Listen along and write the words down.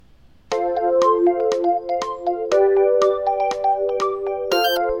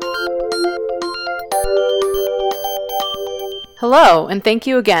Hello, and thank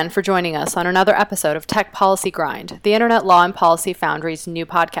you again for joining us on another episode of Tech Policy Grind, the Internet Law and Policy Foundry's new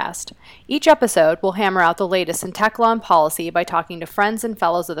podcast. Each episode will hammer out the latest in tech law and policy by talking to friends and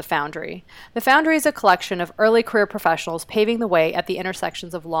fellows of the Foundry. The Foundry is a collection of early career professionals paving the way at the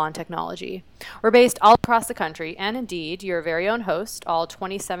intersections of law and technology. We're based all across the country, and indeed, your very own host, all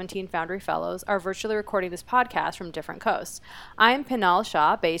 2017 Foundry Fellows, are virtually recording this podcast from different coasts. I'm Pinal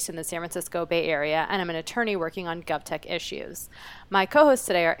Shah, based in the San Francisco Bay Area, and I'm an attorney working on GovTech issues. My co-hosts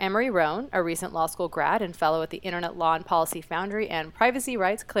today are Emery Roan, a recent law school grad and fellow at the Internet Law and Policy Foundry and Privacy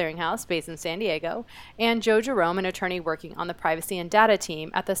Rights Clearinghouse based in San Diego, and Joe Jerome, an attorney working on the Privacy and Data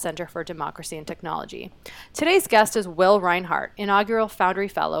team at the Center for Democracy and Technology. Today's guest is Will Reinhart, inaugural Foundry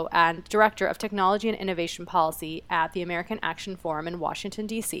Fellow and Director of Technology and Innovation Policy at the American Action Forum in Washington,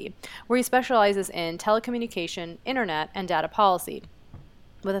 D.C., where he specializes in telecommunication, internet, and data policy,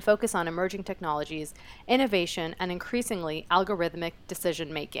 with a focus on emerging technologies, innovation, and increasingly algorithmic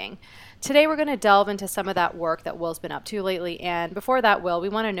decision-making. Today, we're going to delve into some of that work that Will's been up to lately, and before that, Will, we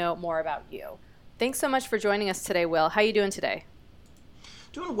want to know more about you. Thanks so much for joining us today, Will. How are you doing today?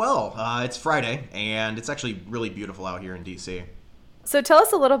 Doing well. It's Friday, and it's actually really beautiful out here in D.C. So tell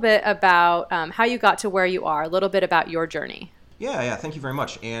us a little bit about how you got to where you are, a little bit about your journey. Yeah, thank you very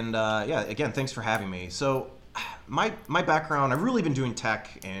much. And again, thanks for having me. So my background, I've really been doing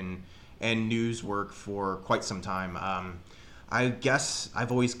tech and news work for quite some time. I guess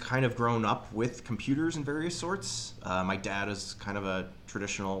I've always kind of grown up with computers in various sorts. My dad is kind of a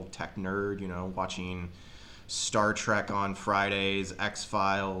traditional tech nerd, watching Star Trek on Fridays,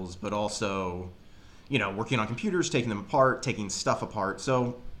 X-Files, but also, working on computers, taking them apart, taking stuff apart.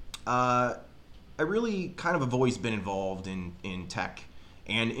 So I really kind of have always been involved in tech.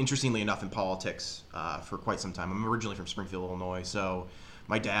 And interestingly enough, in politics for quite some time. I'm originally from Springfield, Illinois, so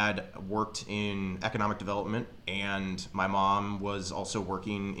my dad worked in economic development, and my mom was also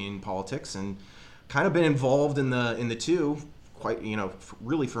working in politics, and kind of been involved in the two quite,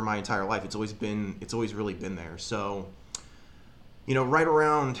 really for my entire life. It's always really been there. So, right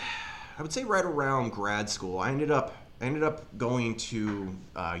around grad school, I ended up going to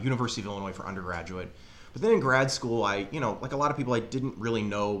University of Illinois for undergraduate. But then in grad school, I, like a lot of people, I didn't really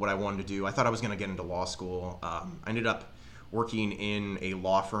know what I wanted to do. I thought I was going to get into law school. I ended up working in a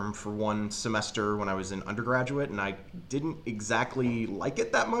law firm for one semester when I was an undergraduate, and I didn't exactly like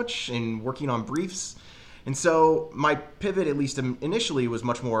it that much in working on briefs. And so my pivot, at least initially, was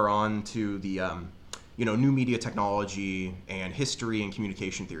much more on to the, new media technology and history and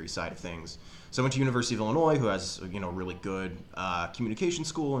communication theory side of things. So I went to University of Illinois, who has, really good communication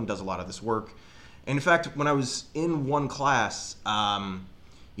school and does a lot of this work. And in fact, when I was in one class,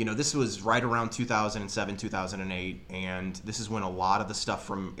 this was right around 2007, 2008, and this is when a lot of the stuff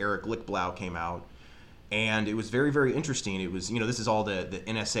from Eric Lichtblau came out. And it was very, very interesting. It was, this is all the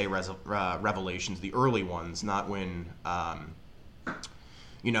NSA revelations, the early ones, not when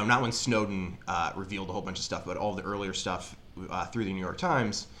Snowden revealed a whole bunch of stuff, but all the earlier stuff through the New York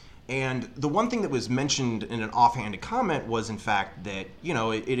Times. And the one thing that was mentioned in an offhanded comment was, in fact, that,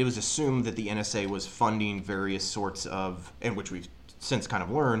 it was assumed that the NSA was funding various sorts of, and which we've since kind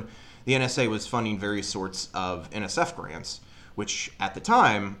of learned, the NSA was funding various sorts of NSF grants, which at the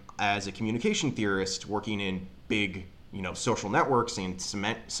time, as a communication theorist working in big, social networks and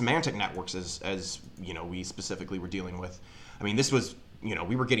semantic networks, as we specifically were dealing with, I mean, this was,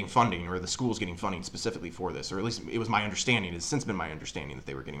 we were getting funding, or the school's getting funding specifically for this, or at least it was my understanding. It's since been my understanding that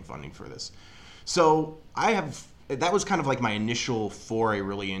they were getting funding for this. So that was kind of like my initial foray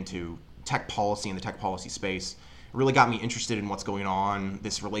really into tech policy and the tech policy space. It really got me interested in what's going on,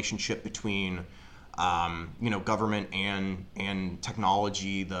 this relationship between, government and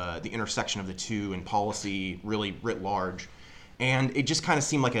technology, the intersection of the two, and policy really writ large. And it just kind of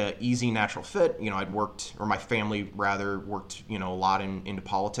seemed like an easy, natural fit. I'd worked, or my family rather, worked, a lot into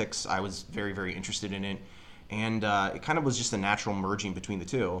politics. I was very, very interested in it. And it kind of was just a natural merging between the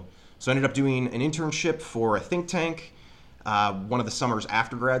two. So I ended up doing an internship for a think tank one of the summers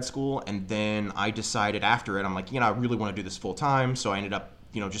after grad school. And then I decided after it, I'm like, I really want to do this full time. So I ended up,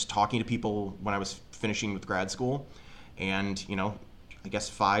 just talking to people when I was finishing with grad school. And, I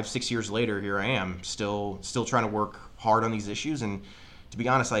guess 5-6 years later, here I am, still trying to work hard on these issues. And to be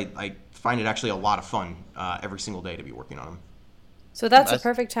honest, I find it actually a lot of fun every single day to be working on them. So that's a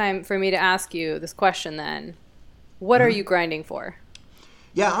perfect time for me to ask you this question then. What are you grinding for?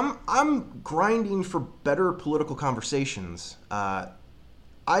 Yeah, I'm grinding for better political conversations.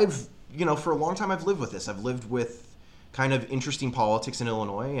 I've, for a long time I've lived with this. I've lived with kind of interesting politics in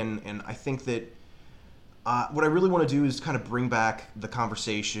Illinois, and I think that what I really want to do is kind of bring back the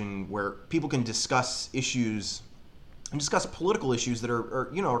conversation where people can discuss issues and discuss political issues that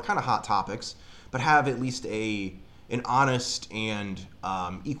are kind of hot topics, but have at least an honest and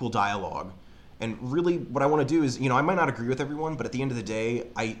equal dialogue. And really, what I want to do is, I might not agree with everyone, but at the end of the day,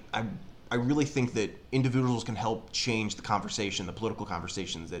 I really think that individuals can help change the conversation, the political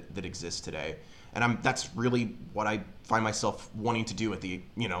conversations that exist today. And that's really what I find myself wanting to do at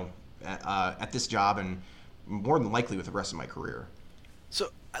this job, and more than likely with the rest of my career. So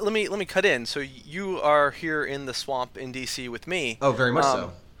let me cut in. So you are here in the swamp in DC with me. Oh, very much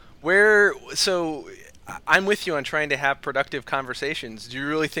so. So I'm with you on trying to have productive conversations. Do you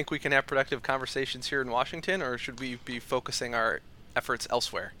really think we can have productive conversations here in Washington, or should we be focusing our efforts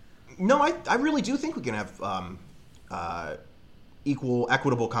elsewhere? No, I really do think we can have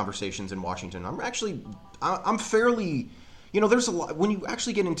equitable conversations in Washington. I'm fairly, there's a lot when you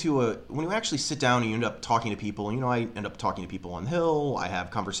actually when you actually sit down and you end up talking to people. I end up talking to people on the Hill. I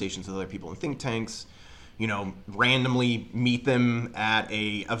have conversations with other people in think tanks. Randomly meet them at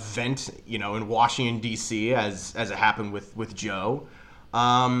a event, in Washington D.C. as it happened with Joe.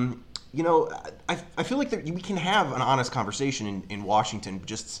 I feel like we can have an honest conversation in Washington.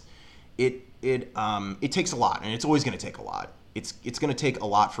 Just it takes a lot, and it's always going to take a lot. It's going to take a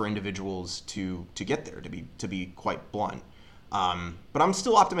lot for individuals to get there. To be quite blunt, but I'm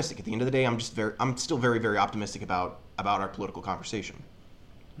still optimistic. At the end of the day, I'm still very, very optimistic about our political conversation.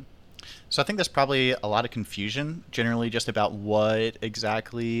 So I think there's probably a lot of confusion generally just about what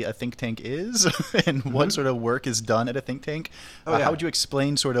exactly a think tank is and what sort of work is done at a think tank. How would you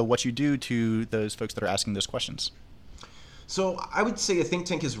explain sort of what you do to those folks that are asking those questions? So I would say a think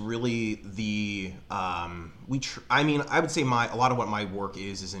tank is really I would say a lot of what my work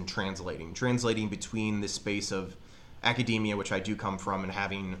is in translating between the space of academia, which I do come from, and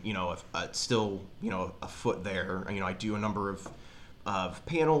having a foot there. I do a number of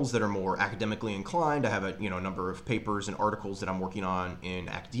panels that are more academically inclined. I have a number of papers and articles that I'm working on in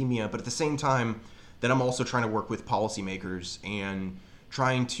academia, but at the same time that I'm also trying to work with policymakers and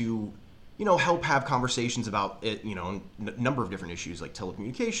trying to help have conversations about it, a number of different issues like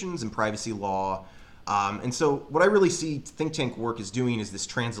telecommunications and privacy law. And so what I really see think tank work is doing is this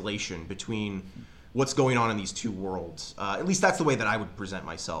translation between what's going on in these two worlds. At least that's the way that I would present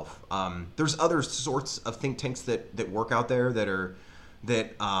myself. There's other sorts of think tanks that work out there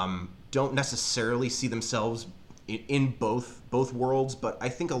that don't necessarily see themselves in both worlds, but I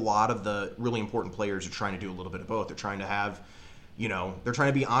think a lot of the really important players are trying to do a little bit of both. They're trying to have, they're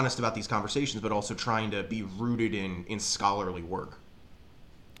trying to be honest about these conversations, but also trying to be rooted in scholarly work.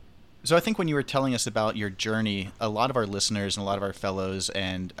 So I think when you were telling us about your journey, a lot of our listeners and a lot of our fellows,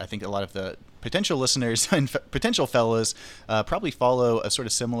 and I think a lot of the potential listeners and potential fellows probably follow a sort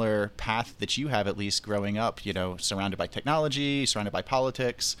of similar path that you have, at least growing up, surrounded by technology, surrounded by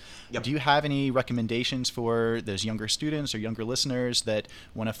politics. Yep. Do you have any recommendations for those younger students or younger listeners that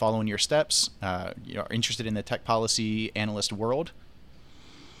want to follow in your steps, are interested in the tech policy analyst world?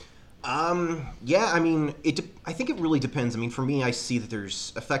 I think it really depends. For me, I see that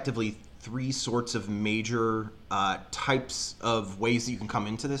there's effectively three sorts of major types of ways that you can come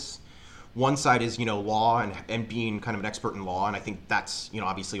into this. One side is, law and being kind of an expert in law, and I think that's,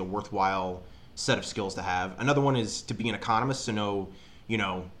 obviously a worthwhile set of skills to have. Another one is to be an economist, to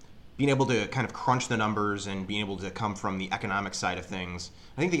being able to kind of crunch the numbers and being able to come from the economic side of things.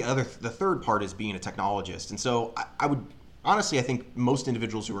 I think the third part is being a technologist. And so I think most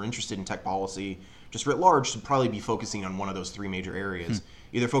individuals who are interested in tech policy, just writ large, should probably be focusing on one of those three major areas.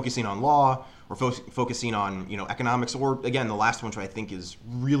 Either focusing on law or focusing on economics, or again, the last one, which I think is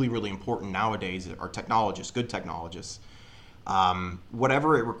really, really important nowadays, are technologists, good technologists.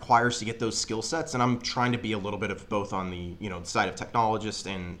 Whatever it requires to get those skill sets, and I'm trying to be a little bit of both on the side of technologist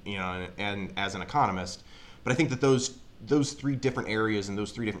and as an economist. But I think that those three different areas and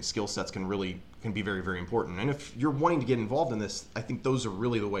those three different skill sets can be very, very important. And if you're wanting to get involved in this, I think those are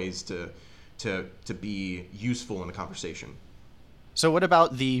really the ways to be useful in a conversation. So what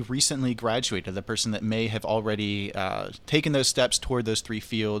about the recently graduated, the person that may have already taken those steps toward those three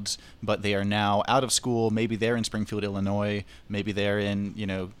fields, but they are now out of school? Maybe they're in Springfield, Illinois. Maybe they're in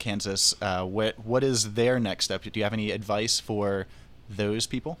Kansas. What is their next step? Do you have any advice for those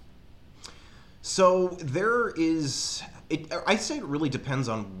people? So I'd say it really depends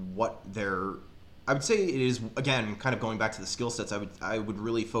on what I would say it is, again, kind of going back to the skill sets. I would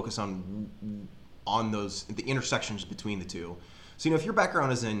really focus on the intersections between the two. So if your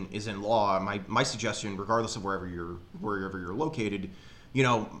background is in law, my suggestion, regardless of wherever you're located,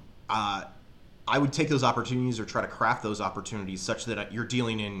 I would take those opportunities or try to craft those opportunities such that you're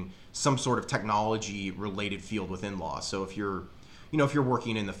dealing in some sort of technology related field within law. So if you're if you're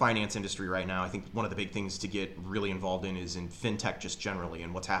working in the finance industry right now, I think one of the big things to get really involved in is in fintech just generally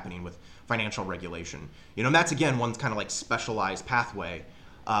and what's happening with financial regulation. And that's, again, one kind of like specialized pathway.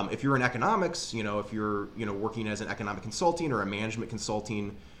 If you're in economics, if you're, working as an economic consulting or a management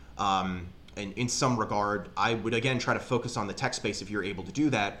consulting, and in some regard, I would, again, try to focus on the tech space if you're able to do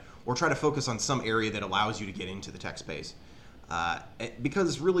that, or try to focus on some area that allows you to get into the tech space.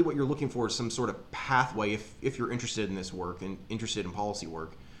 Because really what you're looking for is some sort of pathway. If you're interested in this work and interested in policy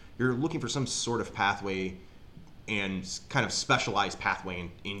work, you're looking for some sort of pathway and kind of specialized pathway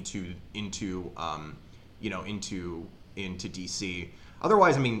into DC.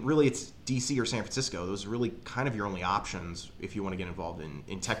 Otherwise, really it's DC or San Francisco. Those are really kind of your only options if you want to get involved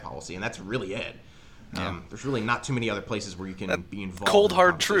in tech policy, and that's really it. Yeah. There's really not too many other places where you can be involved. Cold in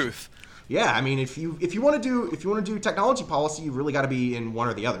hard truth. Yeah, if you want to do technology policy, you really got to be in one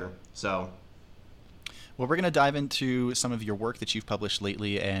or the other. So, well, we're going to dive into some of your work that you've published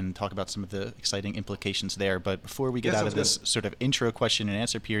lately and talk about some of the exciting implications there. But before we get out of this sort of intro question and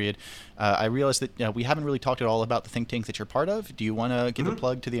answer period, I realized that we haven't really talked at all about the think tank that you're part of. Do you want to give a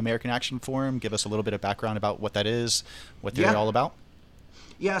plug to the American Action Forum? Give us a little bit of background about what that is, what they're all about.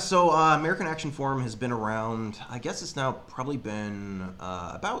 Yeah, so American Action Forum has been around, I guess it's now probably been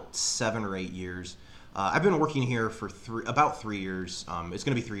about 7 or 8 years. I've been working here for about 3 years. It's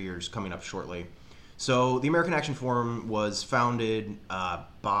going to be 3 years coming up shortly. So the American Action Forum was founded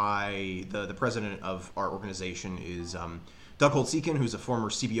by the president of our organization is Doug Holtz-Eakin, who's a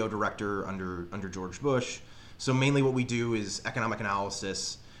former CBO director under George Bush. So mainly what we do is economic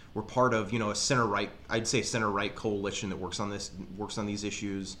analysis. We're part of, a center-right coalition that works on these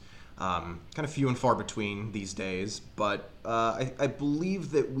issues. Kind of few and far between these days, but I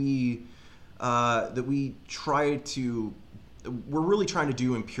believe that we're really trying to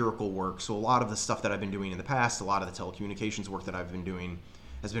do empirical work. So a lot of the stuff that I've been doing in the past, a lot of the telecommunications work that I've been doing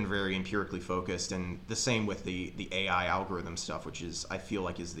has been very empirically focused, and the same with the AI algorithm stuff, which I feel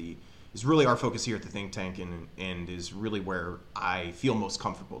like is really our focus here at the think tank, and is really where I feel most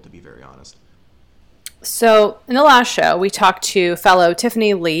comfortable, to be very honest. So in the last show, we talked to fellow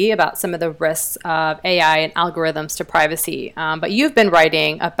Tiffany Lee about some of the risks of AI and algorithms to privacy. But you've been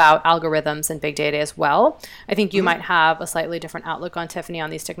writing about algorithms and big data as well. I think you might have a slightly different outlook on Tiffany on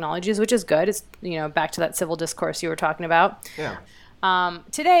these technologies, which is good. It's back to that civil discourse you were talking about. Yeah.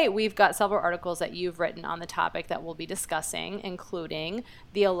 Today, we've got several articles that you've written on the topic that we'll be discussing, including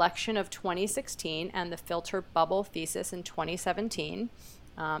the election of 2016 and the filter bubble thesis in 2017.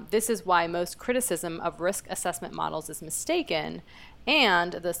 This is why most criticism of risk assessment models is mistaken,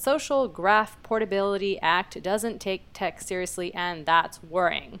 and the Social Graph Portability Act doesn't take tech seriously, and that's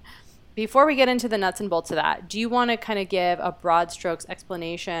worrying. Before we get into the nuts and bolts of that, do you want to kind of give a broad strokes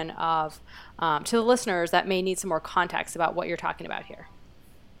explanation of to the listeners that may need some more context about what you're talking about here?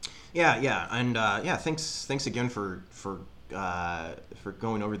 Yeah, and thanks again for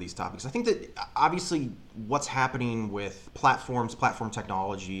going over these topics. I think that obviously what's happening with platform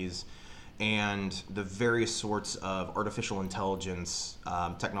technologies, and the various sorts of artificial intelligence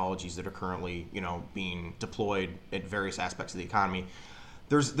technologies that are currently being deployed at various aspects of the economy.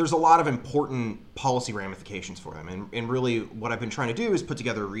 There's a lot of important policy ramifications for them, and really what I've been trying to do is put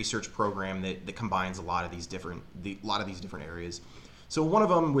together a research program that combines a lot of these different areas. So one of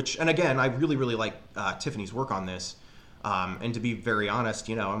them, and again, I really like Tiffany's work on this, and to be very honest,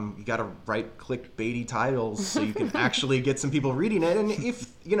 you got to write clickbaity titles so you can actually get some people reading it, and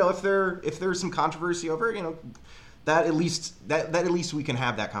if there's some controversy over it, that at least we can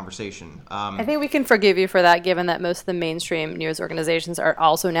have that conversation. I think we can forgive you for that, given that most of the mainstream news organizations are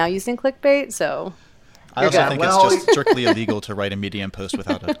also now using clickbait. So I also think it's just strictly illegal to write a Medium post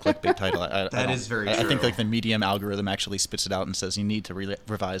without a clickbait title. That is very true. I think the Medium algorithm actually spits it out and says you need to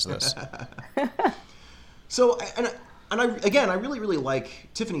revise this. So and I really like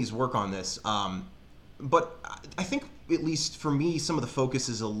Tiffany's work on this. But I think, at least for me, some of the focus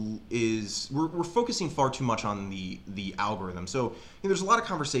is we're focusing far too much on the algorithm. So there's a lot of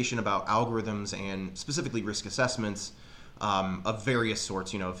conversation about algorithms and specifically risk assessments of various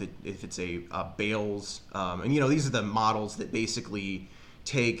sorts. If it's a Bales, and these are the models that basically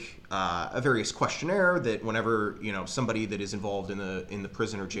take a various questionnaire that whenever somebody that is involved in the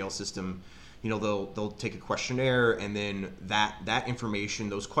prison or jail system, they'll take a questionnaire, and then that information,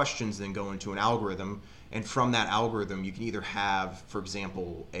 those questions then go into an algorithm, and from that algorithm you can either have, for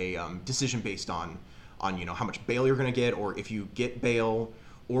example, a decision based on how much bail you're going to get, or if you get bail,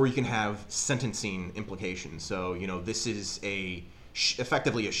 or you can have sentencing implications. So this is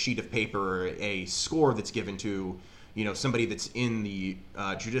effectively a sheet of paper, a score that's given to somebody that's in the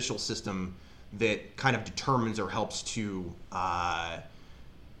judicial system that kind of determines or helps to go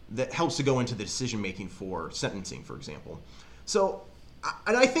into the decision making for sentencing, for example. So,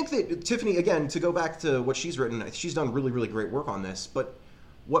 and I think that Tiffany, again, to go back to what she's written, she's done really, really great work on this. But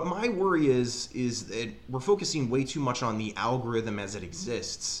what my worry is that we're focusing way too much on the algorithm as it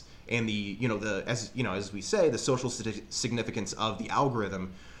exists, and as we say, the social significance of the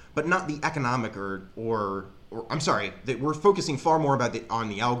algorithm, but not the economic or I'm sorry, that we're focusing far more on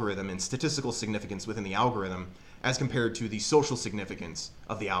the algorithm and statistical significance within the algorithm as compared to the social significance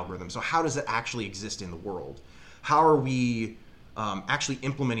of the algorithm. So how does it actually exist in the world? How are we actually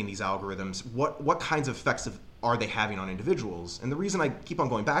implementing these algorithms? What kinds of effects are they having on individuals? And the reason I keep on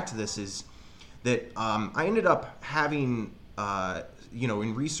going back to this is that I ended up having,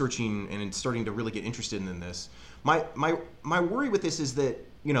 in researching and in starting to really get interested in this, my worry with this is that,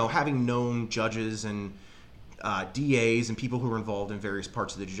 having known judges and DAs and people who are involved in various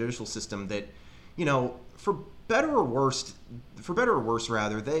parts of the judicial system, that, for better or worse,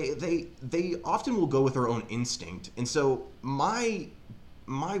 rather, they often will go with their own instinct. And so my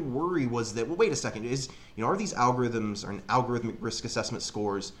worry was that, well, wait a second, are these algorithms or algorithmic risk assessment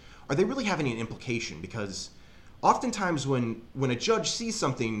scores, are they really having an implication? Because oftentimes when a judge sees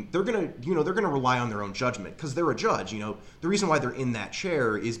something, they're gonna rely on their own judgment because they're a judge. The reason why they're in that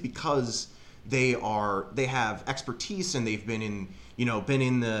chair is because they have expertise and they've been in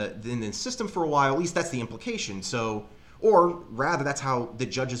the system for a while. At least that's the implication. So, or rather, that's how the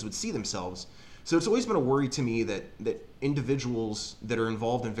judges would see themselves. So it's always been a worry to me that individuals that are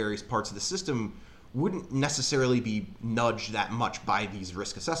involved in various parts of the system wouldn't necessarily be nudged that much by these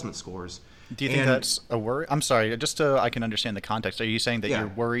risk assessment scores. Do you think that's a worry? I'm sorry, just so I can understand the context. Are you saying that you're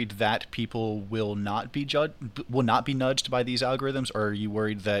worried that people will not be nudged by these algorithms, or are you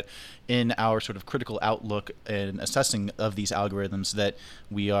worried that in our sort of critical outlook and assessing of these algorithms that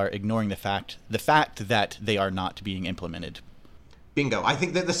we are ignoring the fact that they are not being implemented? Bingo. I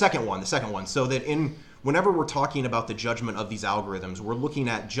think that the second one. So that whenever we're talking about the judgment of these algorithms, we're looking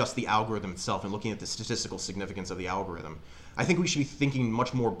at just the algorithm itself and looking at the statistical significance of the algorithm. I think we should be thinking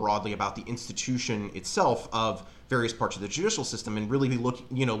much more broadly about the institution itself of various parts of the judicial system and really be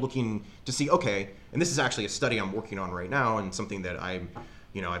looking to see, okay, and this is actually a study I'm working on right now and something that I've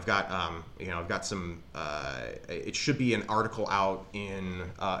got some, it should be an article out in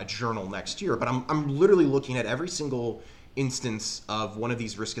a journal next year, but I'm literally looking at every single instance of one of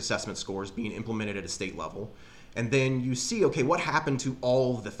these risk assessment scores being implemented at a state level. And then you see, okay, what happened to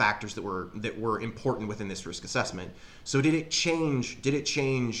all of the factors that were important within this risk assessment? So did it change? Did it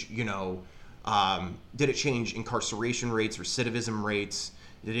change incarceration rates, recidivism rates?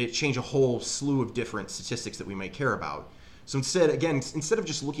 Did it change a whole slew of different statistics that we might care about? So instead of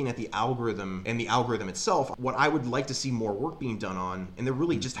just looking at the algorithm and the algorithm itself, what I would like to see more work being done on, and there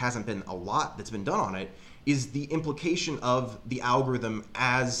really just hasn't been a lot that's been done on it, is the implication of the algorithm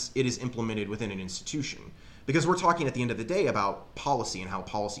as it is implemented within an institution. Because we're talking at the end of the day about policy and how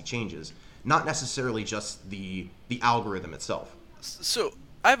policy changes, not necessarily just the algorithm itself. So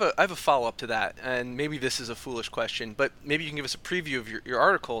I have a follow-up to that, and maybe this is a foolish question, but maybe you can give us a preview of your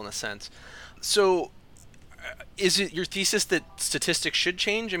article in a sense. So is it your thesis that statistics should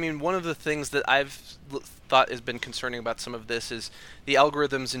change? I mean, one of the things that I've thought has been concerning about some of this is the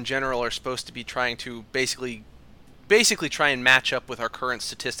algorithms in general are supposed to be trying to basically try and match up with our current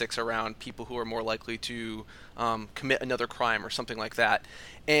statistics around people who are more likely to commit another crime or something like that.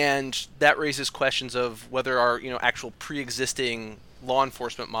 And that raises questions of whether our actual pre-existing law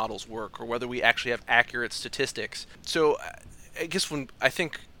enforcement models work or whether we actually have accurate statistics. So I guess when I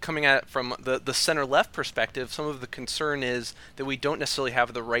think coming at it from the center-left perspective, some of the concern is that we don't necessarily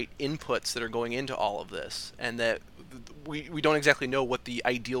have the right inputs that are going into all of this, and that we don't exactly know what the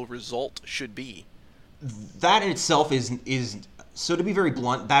ideal result should be. That in itself is so, to be very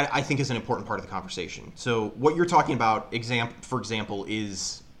blunt, that I think is an important part of the conversation. So what you're talking about, for example,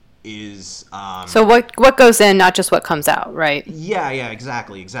 is so what goes in, not just what comes out, right? Yeah,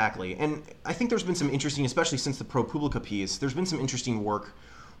 exactly. And I think there's been some interesting, especially since the ProPublica piece, there's been some interesting work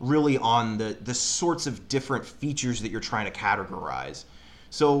really on the sorts of different features that you're trying to categorize.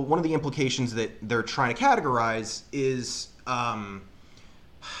 So one of the implications that they're trying to categorize is, and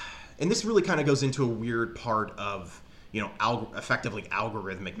this really kind of goes into a weird part of, effectively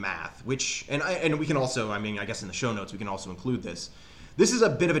algorithmic math, which, and we can also, I guess in the show notes, we can also include this. This is a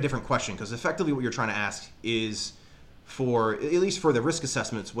bit of a different question because effectively what you're trying to ask is, at least for the risk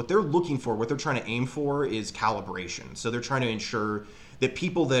assessments, what they're looking for, what they're trying to aim for is calibration. So they're trying to ensure that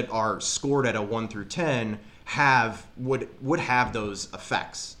people that are scored at a 1 through 10 would have those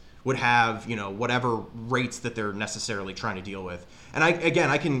effects, would have, whatever rates that they're necessarily trying to deal with. And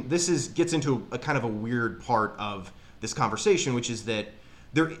gets into a kind of a weird part of this conversation, which is that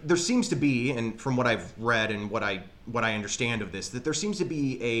there seems to be, and from what I've read and what I understand of this, that there seems to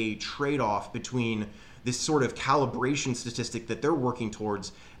be a trade-off between this sort of calibration statistic that they're working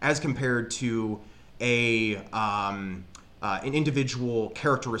towards as compared to an individual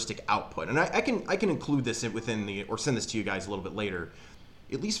characteristic output. And I can include this within or send this to you guys a little bit later.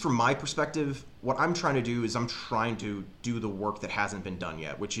 At least from my perspective, what I'm trying to do is I'm trying to do the work that hasn't been done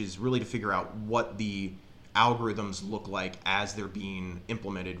yet, which is really to figure out what the algorithms look like as they're being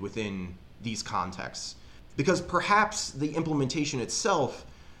implemented within these contexts. Because perhaps the implementation itself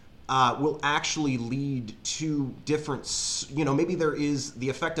will actually lead to different, maybe there is the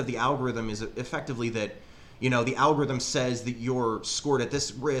effect of the algorithm is effectively that, the algorithm says that you're scored at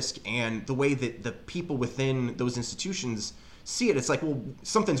this risk, and the way that the people within those institutions see it, it's like, well,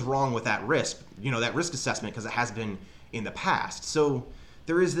 something's wrong with that risk, that risk assessment, because it has been in the past. So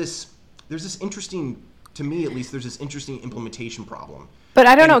there's this interesting, to me at least, there's this interesting implementation problem. But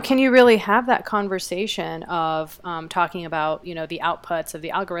I don't know, can you really have that conversation of talking about, the outputs of the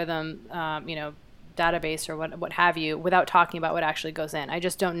algorithm, database or what have you, without talking about what actually goes in? I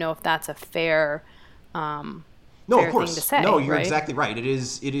just don't know if that's a fair no, of course. thing to say. No, you're right? exactly right. It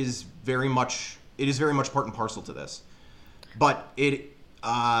is very much part and parcel to this. But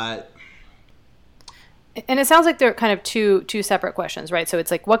and it sounds like they're kind of two separate questions, right? So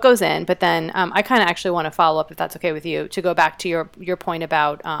it's like what goes in, but then I kind of actually want to follow up, if that's okay with you, to go back to your point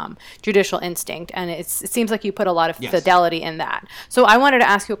about judicial instinct, and it seems like you put a lot of fidelity in that. So I wanted to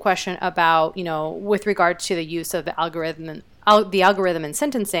ask you a question about, with regard to the use of the algorithm in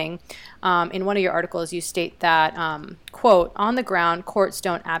sentencing. In one of your articles, you state that, quote, on the ground, courts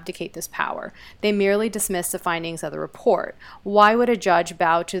don't abdicate this power. They merely dismiss the findings of the report. Why would a judge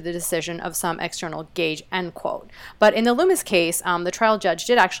bow to the decision of some external gauge, end quote? But in the Loomis case, the trial judge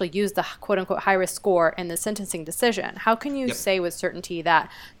did actually use the quote unquote high risk score in the sentencing decision. How can you say with certainty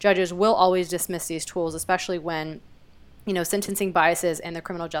that judges will always dismiss these tools, especially when sentencing biases in the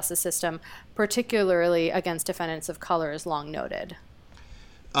criminal justice system, particularly against defendants of color, is long noted?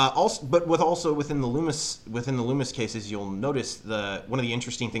 Within the Loomis cases, you'll notice one of the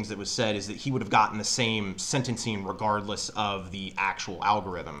interesting things that was said is that he would have gotten the same sentencing regardless of the actual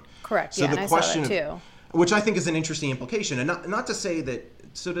algorithm. Correct. So and the I question, saw that too. Which I think is an interesting implication, and not to say that.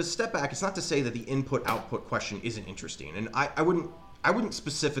 So to step back, it's not to say that the input-output question isn't interesting, and I wouldn't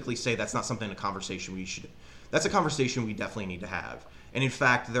specifically say that's not something that's a conversation we definitely need to have. And in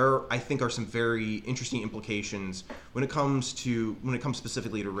fact, there, I think, are some very interesting implications when it comes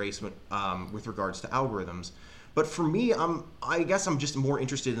specifically to race with regards to algorithms. But for me, I guess I'm just more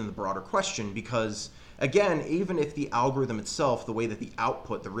interested in the broader question because, again, even if the algorithm itself, the way that the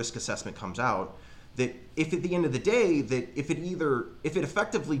output, the risk assessment comes out, that if at the end of the day, that if it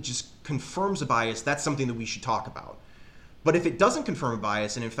effectively just confirms a bias, that's something that we should talk about. But if it doesn't confirm a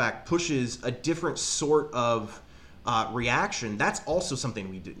bias and in fact pushes a different sort of reaction, that's also something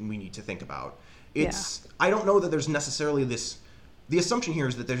we need to think about. I don't know that there's necessarily this. The assumption here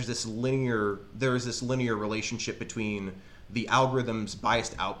is that there is this linear relationship between the algorithm's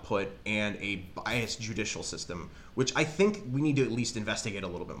biased output and a biased judicial system, which I think we need to at least investigate a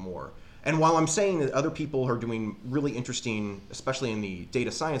little bit more. And while I'm saying that other people are doing really interesting, especially in the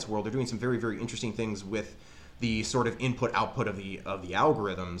data science world, they're doing some very, very interesting things with the sort of input-output of the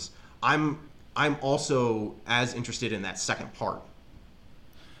algorithms, I'm also as interested in that second part.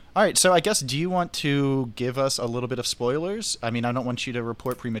 All right, so I guess, do you want to give us a little bit of spoilers? I mean, I don't want you to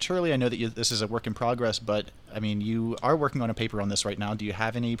report prematurely. I know that this is a work in progress, but I mean, you are working on a paper on this right now. Do you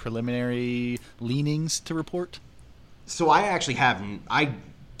have any preliminary leanings to report? So I actually have,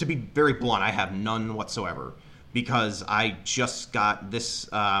 to be very blunt, I have none whatsoever. Because I just got this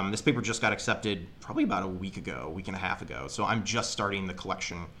paper just got accepted probably about a week and a half ago. So I'm just starting the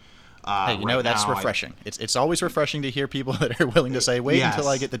collection. Hey, that's refreshing. It's always refreshing to hear people that are willing to say, "Wait until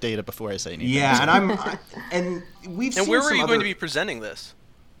I get the data before I say anything." Yeah, and we've. And where were you going to be presenting this?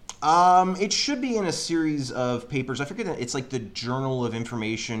 It should be in a series of papers. I forget. It's like the Journal of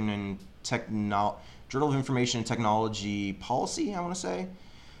Information and Technology Policy, I want to say.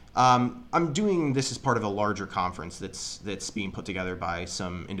 I'm doing this as part of a larger conference that's being put together by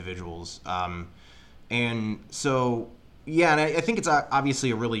some individuals, and so and I think it's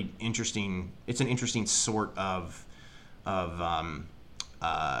obviously a really interesting. It's an interesting sort of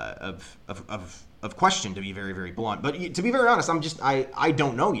question, to be very, very blunt. But to be very honest, I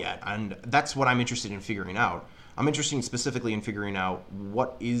don't know yet, and that's what I'm interested in figuring out. I'm interested specifically in figuring out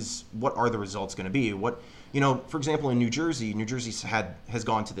what are the results going to be. For example, in New Jersey has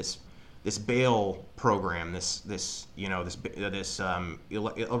gone to this bail program, this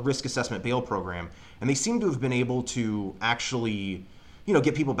a risk assessment bail program, and they seem to have been able to actually,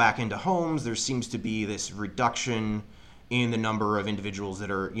 get people back into homes. There seems to be this reduction in the number of individuals that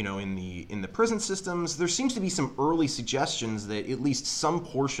are, in the prison systems. There seems to be some early suggestions that at least some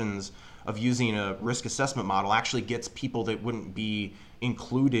portions of using a risk assessment model actually gets people that wouldn't be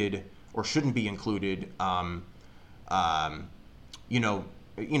included or shouldn't be included, back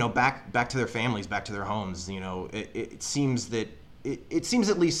to their families, back to their homes. It seems that it seems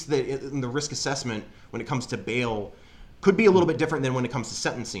at least that in the risk assessment, when it comes to bail, could be a little bit different than when it comes to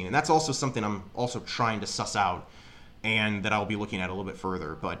sentencing, and that's also something I'm also trying to suss out, and that I'll be looking at a little bit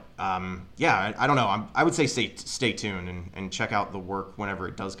further. But I don't know. I would say stay tuned and check out the work whenever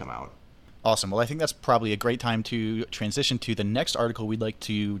it does come out. Awesome. Well, I think that's probably a great time to transition to the next article we'd like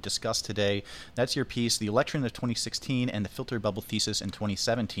to discuss today. That's your piece, The Electorate of 2016 and the Filter Bubble Thesis in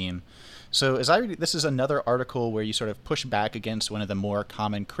 2017. So as I read, this is another article where you sort of push back against one of the more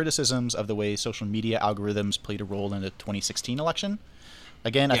common criticisms of the way social media algorithms played a role in the 2016 election.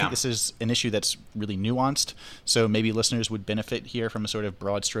 Again, I think this is an issue that's really nuanced, so maybe listeners would benefit here from a sort of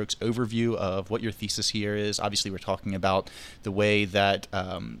broad strokes overview of what your thesis here is. Obviously, we're talking about the way that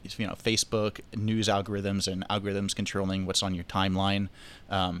Facebook news algorithms and algorithms controlling what's on your timeline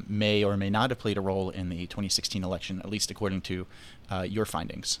may or may not have played a role in the 2016 election, at least according to your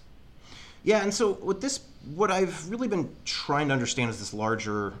findings. Yeah, and so what I've really been trying to understand is this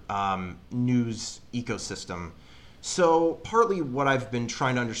larger news ecosystem. So partly what I've been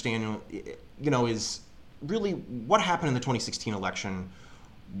trying to understand, is really what happened in the 2016 election.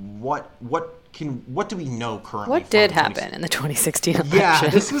 What do we know currently? What did happen in the 2016 election? Yeah,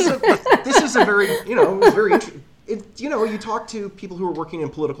 this is a very, it was very interesting. You talk to people who are working in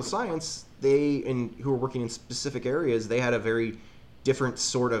political science, who are working in specific areas, they had a very different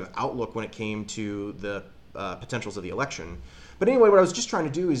sort of outlook when it came to the potentials of the election. But anyway, what I was just trying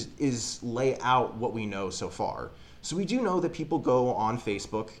to do is lay out what we know so far. So we do know that people go on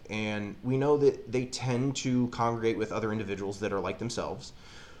Facebook, and we know that they tend to congregate with other individuals that are like themselves.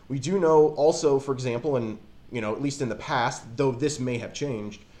 We do know also, for example, and at least in the past, though this may have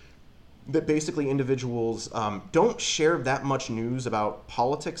changed, that basically individuals don't share that much news about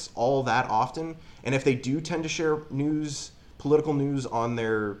politics all that often. And if they do tend to share political news on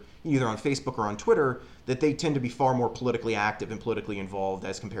either on Facebook or on Twitter, that they tend to be far more politically active and politically involved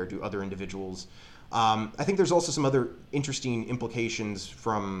as compared to other individuals. I think there's also some other interesting implications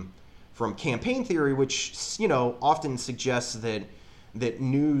from campaign theory, which often suggests that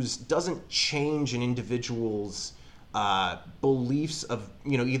news doesn't change an individual's beliefs of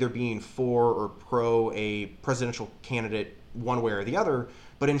either being for or pro a presidential candidate one way or the other,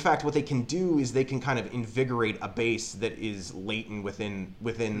 but in fact what they can do is they can kind of invigorate a base that is latent within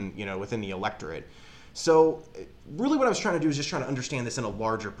the electorate. So really what I was trying to do is just trying to understand this in a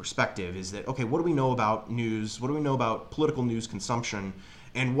larger perspective, is that, okay, what do we know about news? What do we know about political news consumption?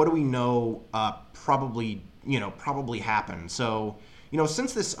 And what do we know probably happened? So,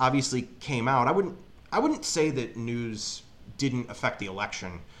 since this obviously came out, I wouldn't say that news didn't affect the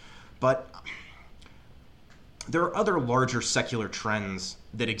election, but there are other larger secular trends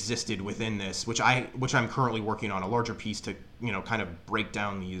that existed within this, which I'm currently working on a larger piece to, kind of break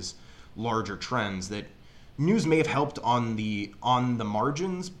down these larger trends that news may have helped on the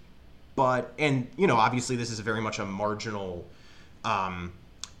margins, but obviously this is very much a marginal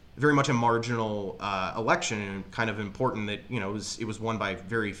election, and kind of important that it was won by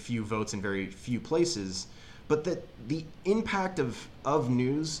very few votes in very few places, but that the impact of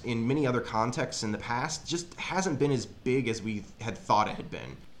news in many other contexts in the past just hasn't been as big as we had thought it had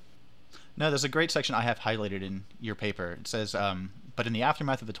been. No, there's a great section I have highlighted in your paper. It says, but in the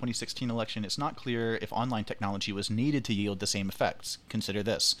aftermath of the 2016 election, it's not clear if online technology was needed to yield the same effects. Consider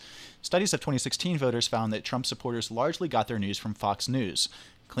this. Studies of 2016 voters found that Trump supporters largely got their news from Fox News.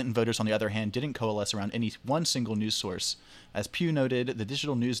 Clinton voters, on the other hand, didn't coalesce around any one single news source. As Pew noted, the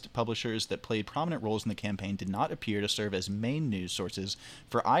digital news publishers that played prominent roles in the campaign did not appear to serve as main news sources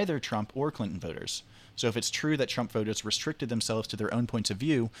for either Trump or Clinton voters. So if it's true that Trump voters restricted themselves to their own points of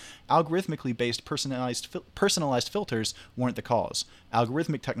view, algorithmically based personalized filters weren't the cause.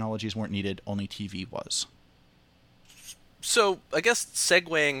 Algorithmic technologies weren't needed, only TV was. So I guess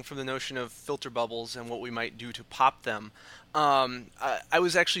segueing from the notion of filter bubbles and what we might do to pop them, I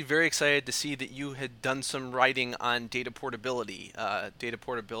was actually very excited to see that you had done some writing on data portability. Data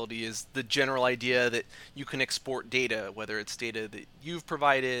portability is the general idea that you can export data, whether it's data that you've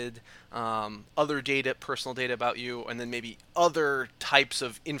provided, other data, personal data about you, and then maybe other types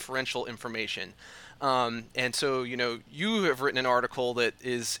of inferential information. And so, you have written an article that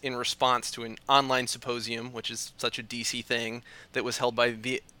is in response to an online symposium, which is such a DC thing, that was held by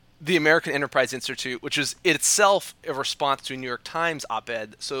the American Enterprise Institute, which is itself a response to a New York Times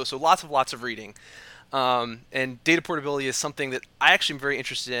op-ed. So lots of reading. And data portability is something that I actually am very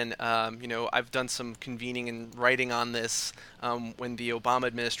interested in. I've done some convening and writing on this when the Obama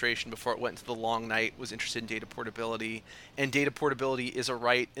administration, before it went into the long night, was interested in data portability. And data portability is a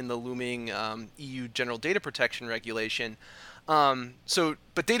right in the looming EU General Data Protection Regulation.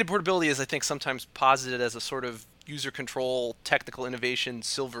 But data portability is, I think, sometimes posited as a sort of user control, technical innovation,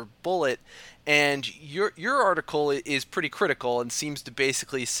 silver bullet, and your article is pretty critical and seems to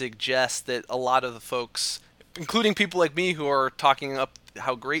basically suggest that a lot of the folks, including people like me who are talking up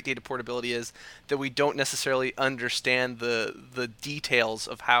how great data portability is, that we don't necessarily understand the details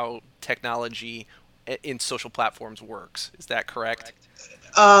of how technology in social platforms works. Is that correct?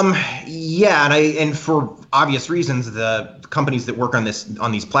 Yeah, and for obvious reasons, the companies that work on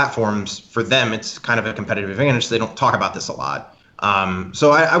these platforms, for them, it's kind of a competitive advantage. So they don't talk about this a lot.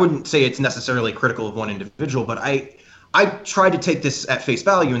 So I wouldn't say it's necessarily critical of one individual, but I tried to take this at face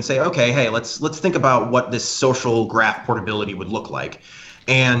value and say, okay, hey, let's think about what this social graph portability would look like.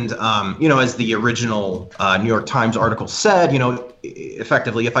 And, as the original New York Times article said,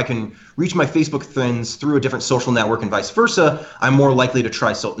 effectively, if I can reach my Facebook friends through a different social network and vice versa, I'm more likely to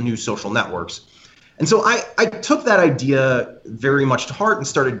try new social networks. And so I took that idea very much to heart and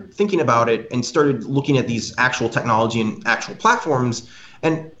started thinking about it and started looking at these actual technology and actual platforms.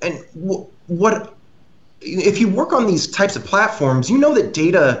 And what if you work on these types of platforms,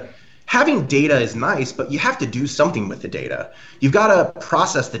 that having data is nice, but you have to do something with the data. You've got to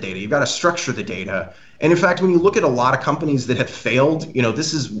process the data. You've got to structure the data. And in fact, when you look at a lot of companies that have failed,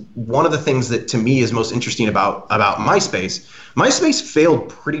 this is one of the things that to me is most interesting about MySpace. MySpace failed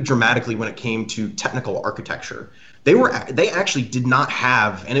pretty dramatically when it came to technical architecture. They actually did not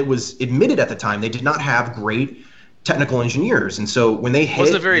have, and it was admitted at the time, they did not have great technical engineers. And so when they hit, it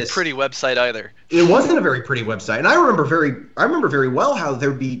wasn't a very pretty website either. It wasn't a very pretty website. And I remember very well how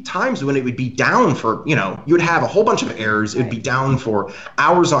there'd be times when it would be down for, you would have a whole bunch of errors. It would be down for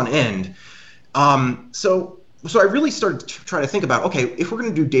hours on end. So I really started to try to think about, okay, if we're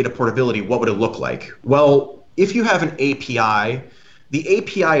going to do data portability, what would it look like? Well, if you have an API, the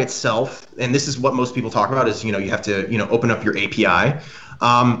API itself, and this is what most people talk about, is, you have to, open up your API,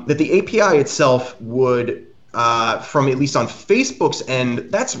 that the API itself would, from at least on Facebook's end,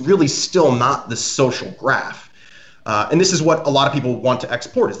 that's really still not the social graph. And this is what a lot of people want to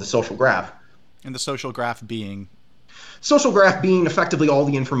export, is the social graph. And the social graph being? Social graph being effectively all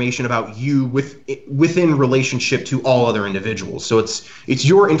the information about you within relationship to all other individuals. So it's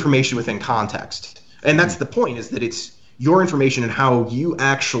your information within context. And that's the point, is that it's your information and how you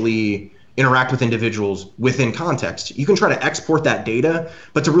actually interact with individuals within context. You can try to export that data,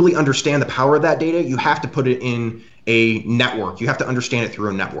 but to really understand the power of that data, you have to put it in a network. You have to understand it through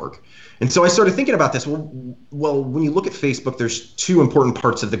a network. And so I started thinking about this. Well, when you look at Facebook, there's two important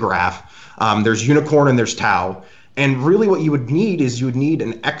parts of the graph. There's Unicorn and there's Tau. And really what you would need is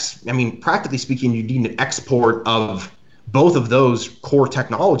practically speaking, you need an export of both of those core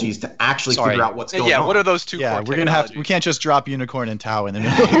technologies to actually figure out what's going on. Yeah, what are those two core technologies? We can't just drop Unicorn and Tau in the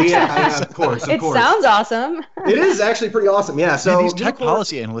middle. Yeah, of course. It sounds awesome. It is actually pretty awesome, yeah. So these tech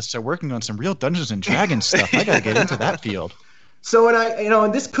policy analysts are working on some real Dungeons and Dragons stuff. I got to get into that field. So,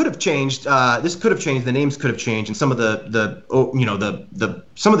 and this could have changed. The names could have changed, and some of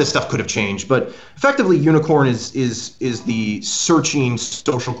some of this stuff could have changed. But effectively, Unicorn is the searching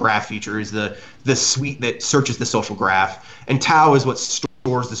social graph feature, is the suite that searches the social graph, and Tau is what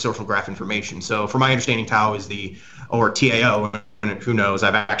stores the social graph information. So, from my understanding, Tau is or TAO. And who knows?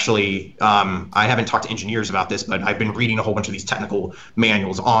 I've actually I haven't talked to engineers about this, but I've been reading a whole bunch of these technical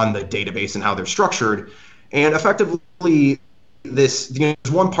manuals on the database and how they're structured, and effectively, there's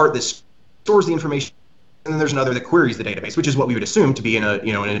one part that stores the information, and then there's another that queries the database, which is what we would assume to be in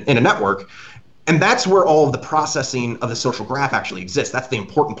a network. And that's where all of the processing of the social graph actually exists. That's the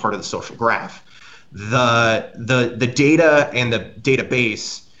important part of the social graph. The data and the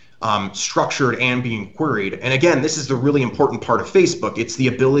database structured and being queried. And again, this is the really important part of Facebook. It's the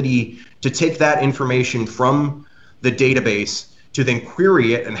ability to take that information from the database to then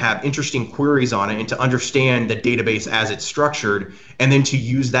query it and have interesting queries on it, and to understand the database as it's structured, and then to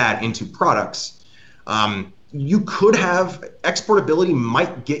use that into products. you could have exportability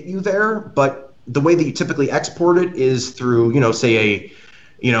might get you there, but the way that you typically export it is through, say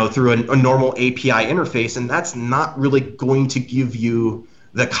through a normal API interface, and that's not really going to give you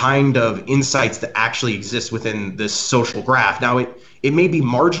the kind of insights that actually exist within this social graph. Now, it may be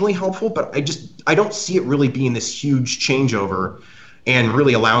marginally helpful, but I don't see it really being this huge changeover and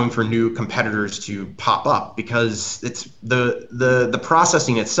really allowing for new competitors to pop up, because it's the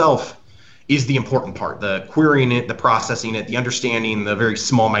processing itself is the important part. The querying it, the processing it, the understanding the very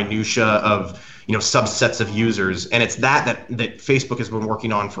small minutia of subsets of users. And it's that Facebook has been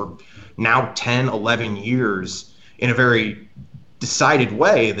working on for now 10, 11 years in a very decided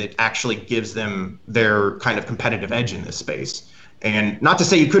way that actually gives them their kind of competitive edge in this space. And not to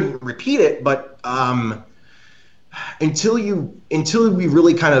say you couldn't repeat it, but until we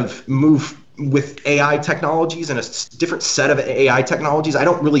really kind of move with AI technologies and a different set of AI technologies, I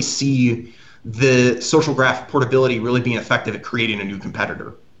don't really see the social graph portability really being effective at creating a new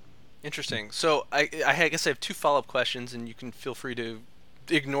competitor. Interesting. So I guess I have two follow-up questions, and you can feel free to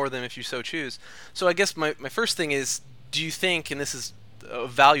ignore them if you so choose. So I guess my first thing is, do you think, and this is a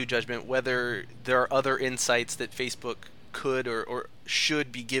value judgment, whether there are other insights that Facebook could or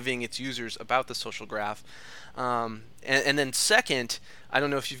should be giving its users about the social graph? And then second, I don't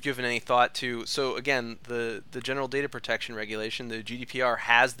know if you've given any thought to, so again, the General Data Protection Regulation, the GDPR,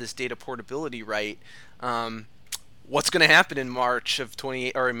 has this data portability right. What's going to happen in May of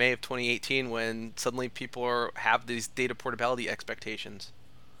 2018 when suddenly people have these data portability expectations?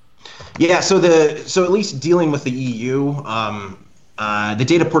 Yeah, so at least dealing with the EU, the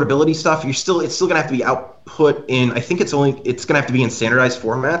data portability stuff, it's still going to have to be output in. I think it's going to have to be in standardized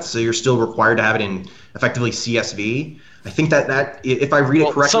formats, so you're still required to have it in effectively CSV. I think that if I read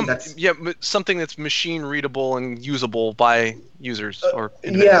it correctly, that's something that's machine readable and usable by users or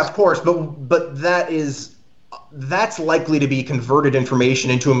yeah, of course, but that's likely to be converted information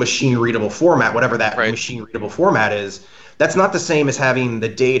into a machine readable format, whatever that machine readable format is. That's not the same as having the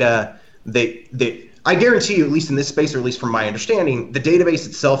data that I guarantee you, at least in this space, or at least from my understanding, the database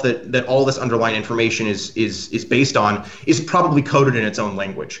itself that all this underlying information is based on is probably coded in its own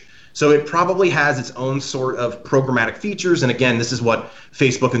language. So it probably has its own sort of programmatic features. And again, this is what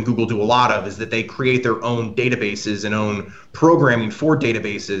Facebook and Google do a lot of, is that they create their own databases and own programming for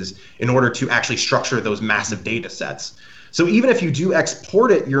databases in order to actually structure those massive data sets. So even if you do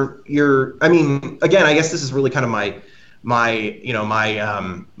export it, I mean, again, I guess this is really kind of my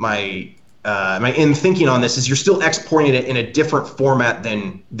in thinking on this is you're still exporting it in a different format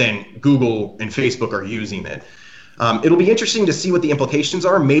than Google and Facebook are using it. It'll be interesting to see what the implications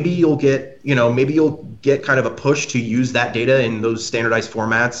are. Maybe you'll get kind of a push to use that data in those standardized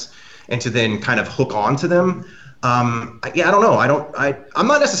formats and to then kind of hook onto them. I don't know. I'm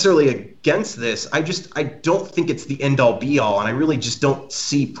not necessarily against this. I don't think it's the end all be all, and I really just don't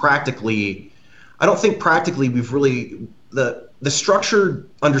see practically. I don't think practically we've really the structured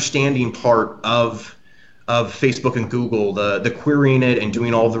understanding part of Facebook and Google, the querying it and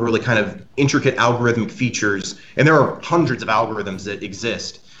doing all the really kind of intricate algorithmic features, and there are hundreds of algorithms that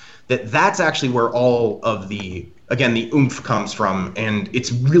exist, that's actually where all of the oomph comes from, and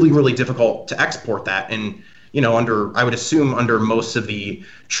it's really, really difficult to export that. And I would assume under most of the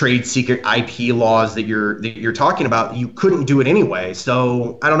trade secret IP laws that you're talking about, you couldn't do it anyway.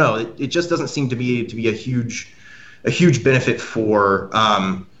 So I don't know. It just doesn't seem to be a huge benefit for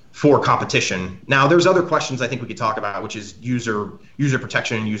competition. Now, there's other questions I think we could talk about, which is user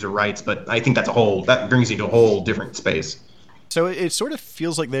protection and user rights, but I think that brings you to a whole different space. So it sort of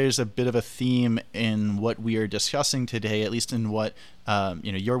feels like there's a bit of a theme in what we are discussing today, at least in what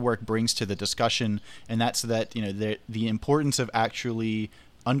your work brings to the discussion, and that's that the importance of actually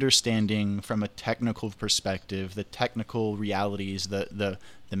understanding from a technical perspective the technical realities, the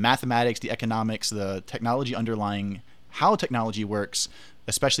mathematics, the economics, the technology underlying how technology works,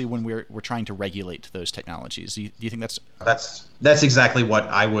 especially when we're trying to regulate those technologies. Do you think that's exactly what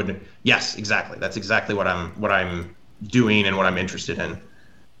I would? Yes, exactly. That's exactly what I'm doing and what I'm interested in.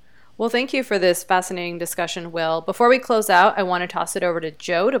 Well, thank you for this fascinating discussion, Will. Before we close out, I want to toss it over to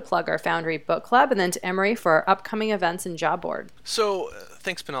Joe to plug our Foundry Book Club, and then to Emery for our upcoming events and job board. So,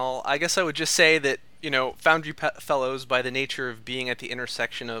 thanks, Pinal. I guess I would just say that, Foundry Fellows, by the nature of being at the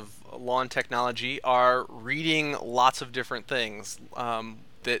intersection of law and technology, are reading lots of different things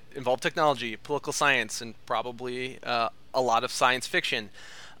that involve technology, political science, and probably a lot of science fiction.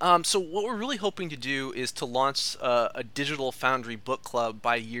 So what we're really hoping to do is to launch a digital Foundry book club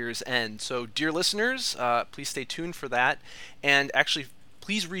by year's end. So dear listeners, please stay tuned for that. And actually,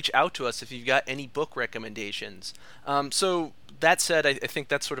 please reach out to us if you've got any book recommendations. So that said, I think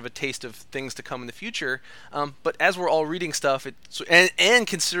that's sort of a taste of things to come in the future. But as we're all reading stuff, and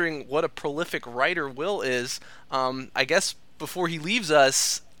considering what a prolific writer Will is, I guess before he leaves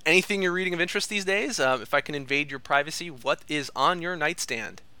us, anything you're reading of interest these days? If I can invade your privacy, what is on your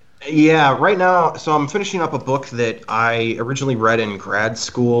nightstand? Yeah, right now, so I'm finishing up a book that I originally read in grad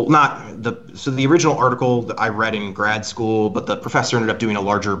school. The original article that I read in grad school, but the professor ended up doing a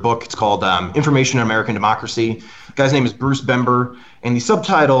larger book. It's called Information in American Democracy. The guy's name is Bruce Bember, and the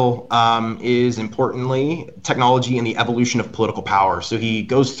subtitle is, importantly, Technology and the Evolution of Political Power. So he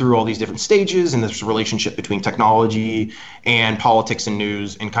goes through all these different stages and this relationship between technology and politics and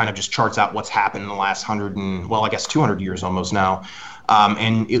news, and kind of just charts out what's happened in the last 200 years almost now.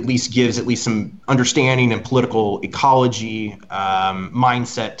 And at least gives some understanding and political ecology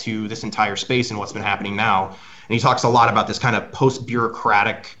mindset to this entire space and what's been happening now. And he talks a lot about this kind of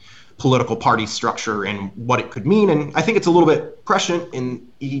post-bureaucratic political party structure and what it could mean. And I think it's a little bit prescient, and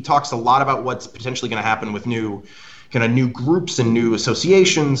he talks a lot about what's potentially going to happen with new groups and new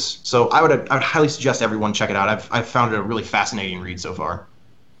associations. So I would highly suggest everyone check it out. I've found it a really fascinating read so far.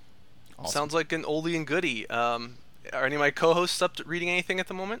 Awesome. Sounds like an oldie and goodie. Are any of my co-hosts up to reading anything at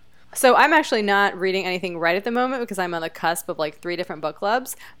the moment? So I'm actually not reading anything right at the moment because I'm on the cusp of like 3 different book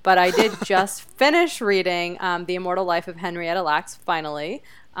clubs. But I did just finish reading The Immortal Life of Henrietta Lacks, finally.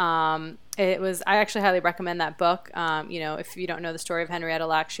 I actually highly recommend that book. If you don't know the story of Henrietta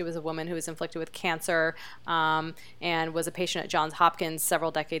Lacks, she was a woman who was inflicted with cancer and was a patient at Johns Hopkins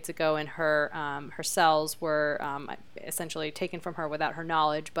several decades ago, and her cells were essentially taken from her without her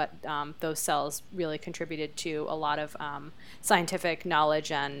knowledge, but those cells really contributed to a lot of scientific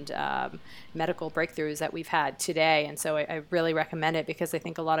knowledge and medical breakthroughs that we've had today. And so I really recommend it because I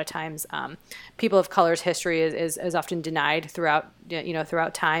think a lot of times people of color's history is often denied throughout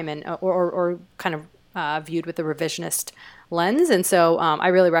time and or kind of viewed with a revisionist lens. And so I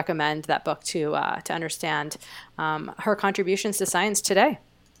really recommend that book to understand her contributions to science today.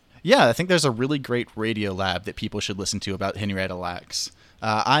 Yeah, I think there's a really great radio lab that people should listen to about Henrietta Lacks.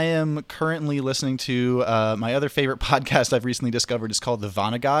 I am currently listening to my other favorite podcast I've recently discovered. Is called The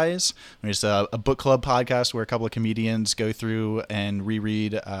Vana Guys. There's a book club podcast where a couple of comedians go through and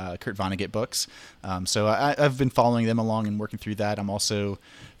reread Kurt Vonnegut books. So I've been following them along and working through that. I'm also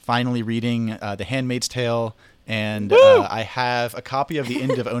finally reading The Handmaid's Tale. And I have a copy of The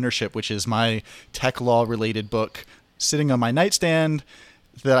End of Ownership, which is my tech law related book, sitting on my nightstand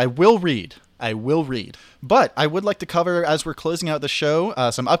that I will read. But I would like to cover, as we're closing out the show,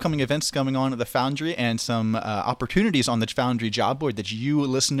 some upcoming events going on at the Foundry and some opportunities on the Foundry job board that you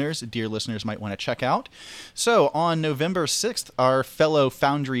dear listeners, might want to check out. So on November 6th, our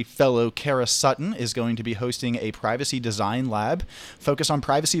Foundry fellow Kara Sutton is going to be hosting a privacy design lab focused on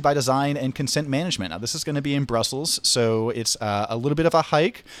privacy by design and consent management. Now, this is going to be in Brussels, so it's a little bit of a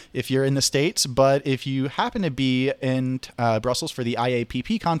hike if you're in the States, but if you happen to be in Brussels for the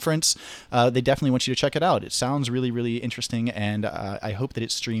IAPP conference, they definitely want you to check it out. It sounds really, really interesting, and I hope that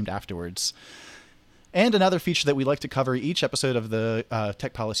it's streamed afterwards. And another feature that we like to cover each episode of the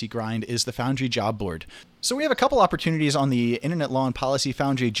Tech Policy Grind is the Foundry Job Board. So we have a couple opportunities on the Internet Law and Policy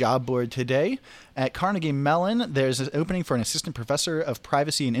Foundry Job Board today. At Carnegie Mellon, there's an opening for an assistant professor of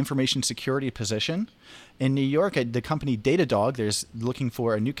privacy and information security position. In New York, at the company Datadog, there's looking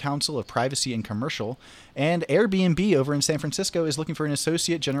for a new counsel of privacy and commercial. And Airbnb over in San Francisco is looking for an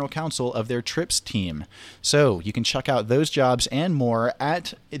associate general counsel of their TRIPS team. So you can check out those jobs and more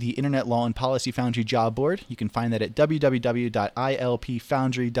at the Internet Law and Policy Foundry Job Board. You can find that at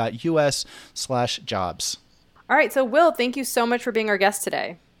www.ilpfoundry.us/jobs. All right, so Will, thank you so much for being our guest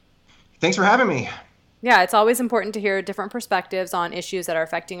today. Thanks for having me. Yeah, it's always important to hear different perspectives on issues that are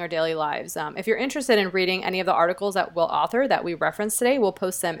affecting our daily lives. If you're interested in reading any of the articles that Will authored that we referenced today, we'll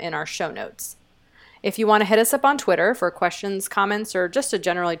post them in our show notes. If you want to hit us up on Twitter for questions, comments, or just to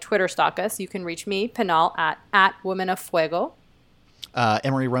generally Twitter stalk us, you can reach me, Pinal, at Women of Fuego.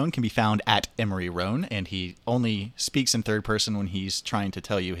 Emery Roan can be found at Emery Roan, and he only speaks in third person when he's trying to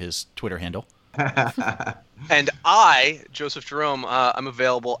tell you his Twitter handle. And I, Joseph Jerome, I'm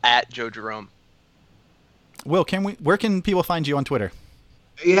available at Joe Jerome. Will, where can people find you on Twitter?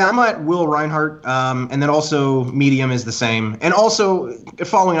 Yeah, I'm at Will Reinhardt, and then also Medium is the same. And also,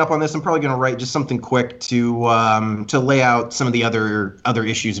 following up on this, I'm probably going to write just something quick to lay out some of the other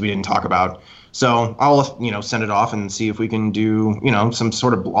issues we didn't talk about. So I'll send it off and see if we can do some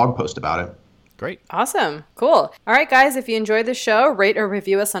sort of blog post about it. Great. Awesome. Cool. All right, guys, if you enjoyed the show, rate or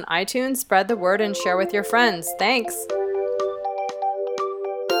review us on iTunes, spread the word, and share with your friends. Thanks.